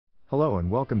Hello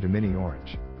and welcome to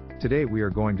miniOrange. Today we are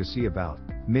going to see about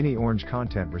miniOrange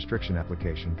content restriction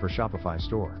application for Shopify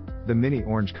Store. The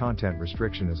miniOrange content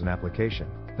restriction is an application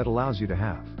that allows you to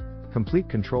have complete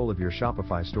control of your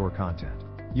Shopify Store content.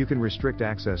 You can restrict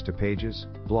access to pages,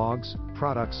 blogs,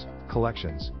 products,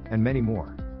 collections, and many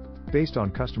more. Based on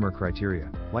customer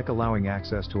criteria, like allowing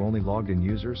access to only logged-in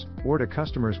users, or to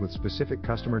customers with specific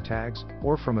customer tags,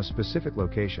 or from a specific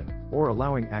location, or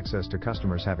allowing access to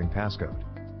customers having passcode.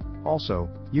 Also,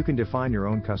 you can define your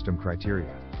own custom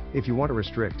criteria. If you want to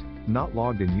restrict not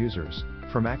logged-in users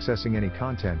from accessing any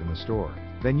content in the store,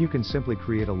 then you can simply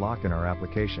create a lock in our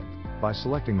application by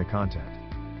selecting the content.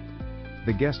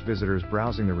 The guest visitors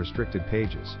browsing the restricted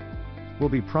pages will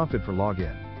be prompted for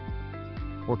login,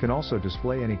 or can also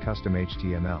display any custom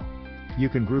HTML. You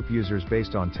can group users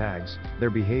based on tags, their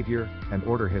behavior, and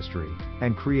order history,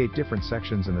 and create different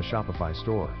sections in the Shopify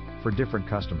store for different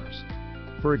customers.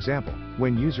 For example,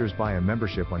 when users buy a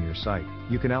membership on your site,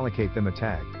 you can allocate them a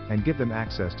tag and give them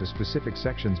access to specific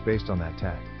sections based on that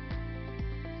tag.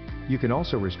 You can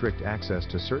also restrict access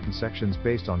to certain sections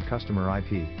based on customer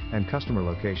IP and customer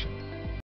location.